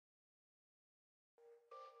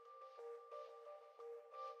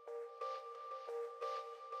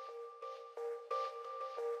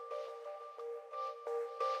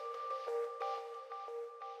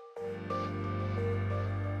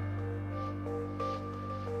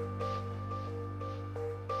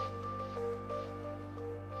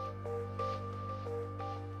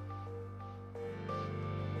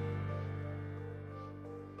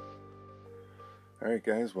Alright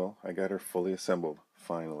guys, well, I got her fully assembled,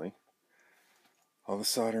 finally. All the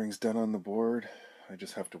soldering's done on the board. I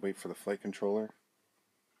just have to wait for the flight controller.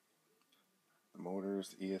 The motors,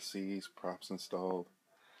 the ESCs, props installed.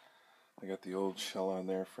 I got the old shell on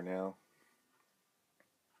there for now.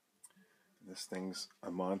 This thing's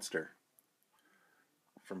a monster.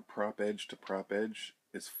 From prop edge to prop edge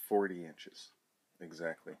is 40 inches,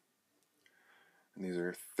 exactly. And these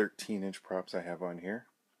are 13-inch props I have on here.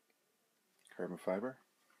 Carbon fiber.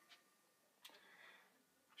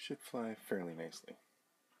 Should fly fairly nicely.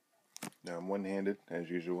 Now I'm one-handed as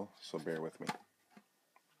usual, so bear with me.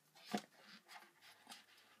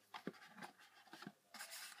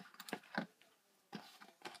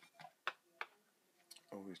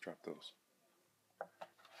 Always drop those.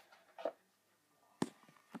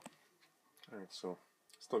 Alright, so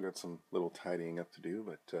still got some little tidying up to do,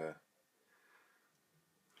 but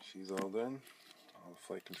she's all done. All the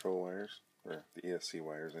flight control wires, or the ESC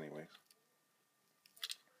wires anyways.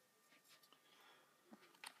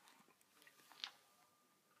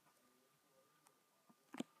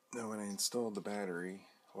 Now when I installed the battery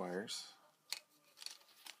wires,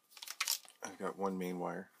 I've got one main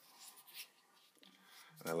wire.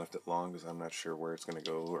 And I left it long because I'm not sure where it's going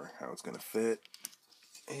to go or how it's going to fit.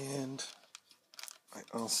 And I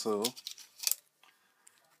also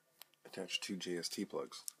attached two JST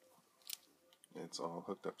plugs. It's all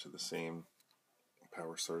hooked up to the same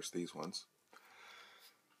power source, these ones.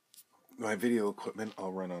 My video equipment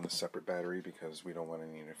I'll run on a separate battery because we don't want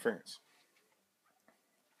any interference.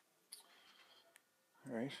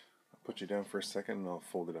 Alright, I'll put you down for a second and I'll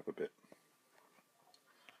fold it up a bit.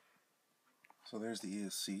 So there's the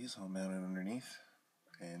ESCs all mounted underneath,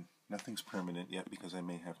 and nothing's permanent yet because I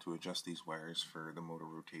may have to adjust these wires for the motor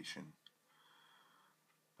rotation.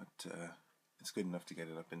 But it's good enough to get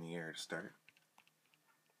it up in the air to start.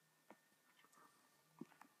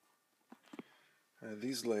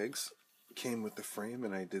 These legs came with the frame,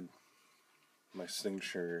 and I did my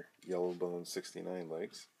signature yellow bone 69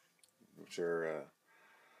 legs, which are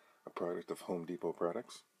a product of Home Depot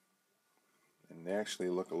products. And they actually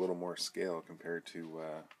look a little more scale compared to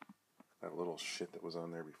that little shit that was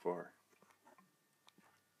on there before.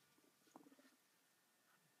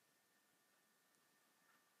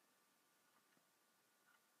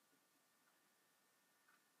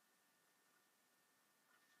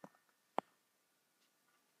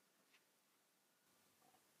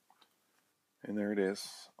 And there it is,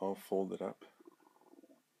 all folded up.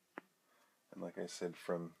 And like I said,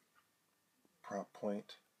 from prop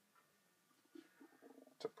point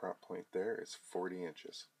to prop point there is 40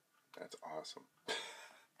 inches. That's awesome.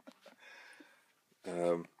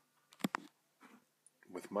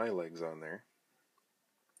 With my legs on there,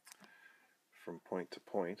 from point to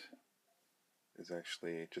point is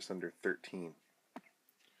actually just under 13.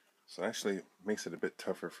 So actually makes it a bit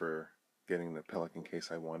tougher for getting the Pelican case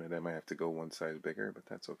I wanted. I might have to go one size bigger, but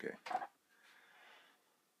that's okay.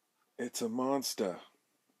 It's a monster.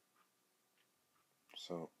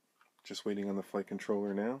 So just waiting on the flight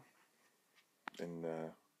controller now, and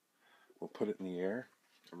we'll put it in the air,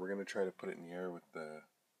 and we're going to try to put it in the air with the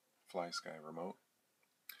FlySky remote.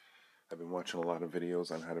 I've been watching a lot of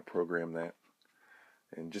videos on how to program that,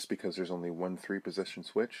 and just because there's only one 3-position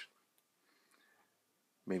switch,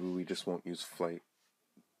 maybe we just won't use flight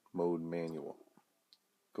mode manual.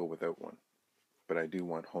 Go without one. But I do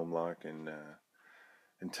want home lock and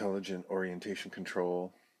intelligent orientation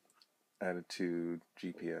control, attitude,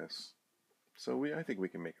 GPS. So I think we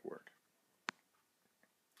can make it work.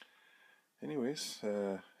 Anyways,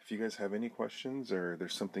 if you guys have any questions or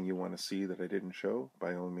there's something you want to see that I didn't show,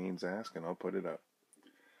 by all means ask and I'll put it up.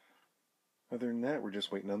 Other than that, we're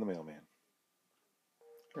just waiting on the mailman.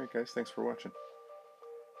 Alright guys, thanks for watching.